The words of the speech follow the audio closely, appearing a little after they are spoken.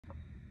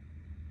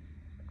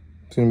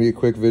It's going to be a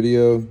quick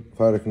video of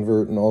how to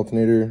convert an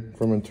alternator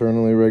from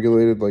internally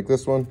regulated like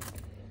this one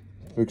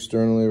to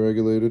externally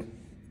regulated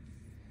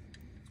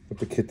with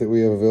the kit that we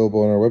have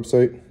available on our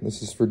website.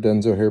 This is for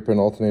Denso hairpin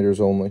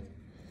alternators only.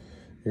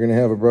 You're going to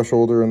have a brush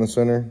holder in the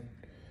center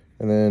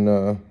and then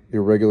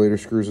your regulator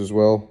screws as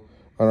well.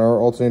 On our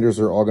alternators,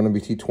 they're all going to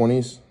be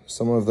T20s.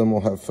 Some of them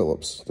will have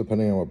Phillips,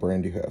 depending on what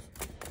brand you have.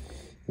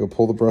 You'll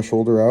pull the brush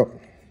holder out.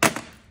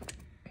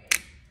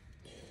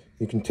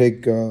 You can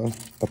take a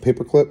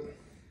paper clip.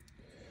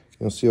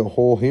 You'll see a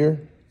hole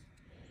here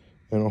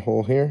and a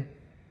hole here.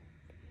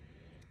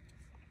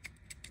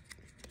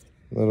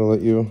 That'll let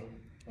you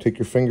take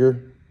your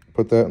finger,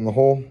 put that in the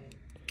hole,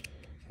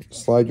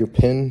 slide your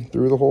pin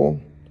through the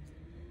hole,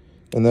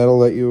 and that'll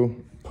let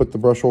you put the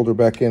brush holder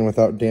back in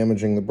without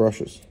damaging the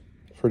brushes.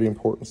 Pretty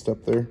important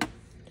step there.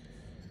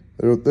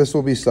 This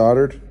will be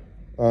soldered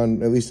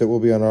on, at least it will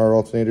be on our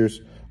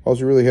alternators. All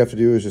you really have to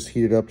do is just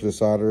heat it up to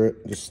solder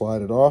it, just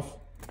slide it off.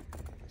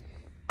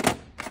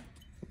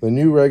 The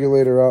new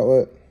regulator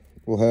outlet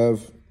will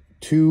have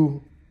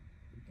two,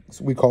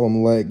 we call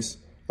them legs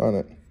on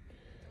it.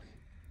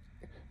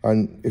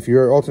 If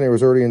your alternator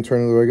was already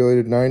internally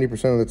regulated, 90%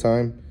 of the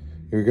time,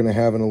 you're gonna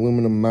have an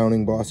aluminum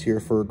mounting boss here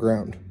for a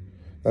ground.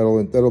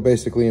 That'll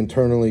basically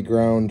internally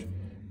ground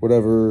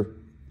whatever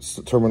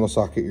terminal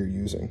socket you're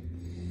using.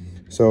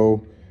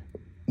 So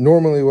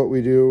normally what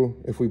we do,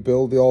 if we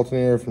build the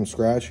alternator from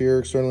scratch here,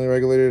 externally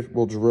regulated,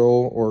 we'll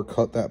drill or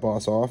cut that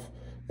boss off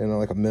in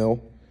like a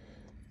mill.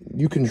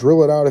 You can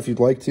drill it out if you'd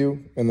like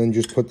to, and then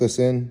just put this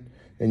in,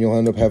 and you'll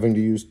end up having to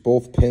use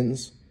both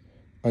pins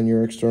on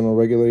your external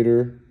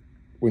regulator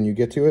when you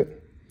get to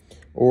it.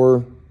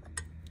 Or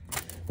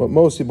what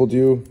most people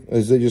do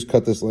is they just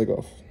cut this leg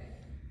off.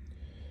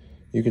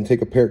 You can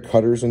take a pair of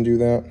cutters and do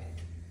that.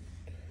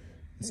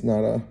 It's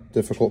not a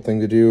difficult thing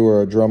to do,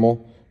 or a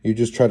Dremel. You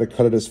just try to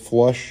cut it as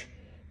flush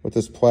with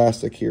this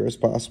plastic here as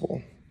possible.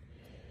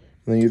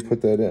 And then you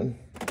put that in.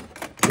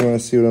 You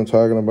want to see what I'm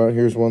talking about?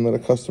 Here's one that a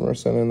customer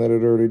sent in that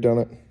had already done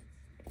it.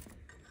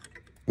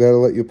 That'll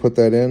let you put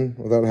that in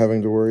without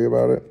having to worry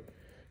about it.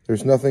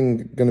 There's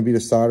nothing going to be to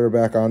solder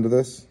back onto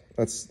this.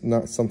 That's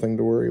not something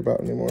to worry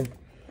about anymore.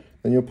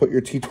 Then you'll put your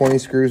T20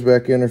 screws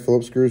back in, or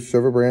Phillips screws,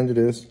 whichever brand it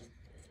is.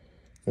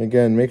 And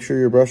again, make sure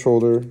your brush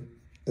holder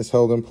is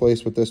held in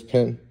place with this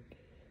pin.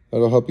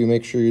 That'll help you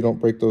make sure you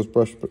don't break those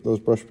brush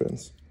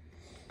pins.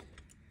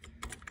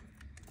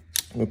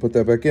 You'll put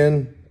that back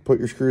in, put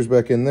your screws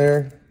back in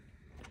there.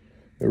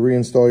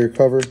 Reinstall your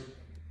cover,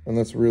 and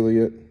that's really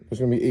it. There's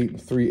going to be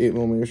three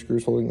 8mm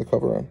screws holding the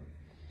cover on.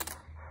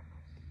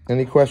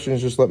 Any questions,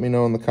 just let me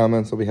know in the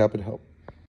comments. I'll be happy to help.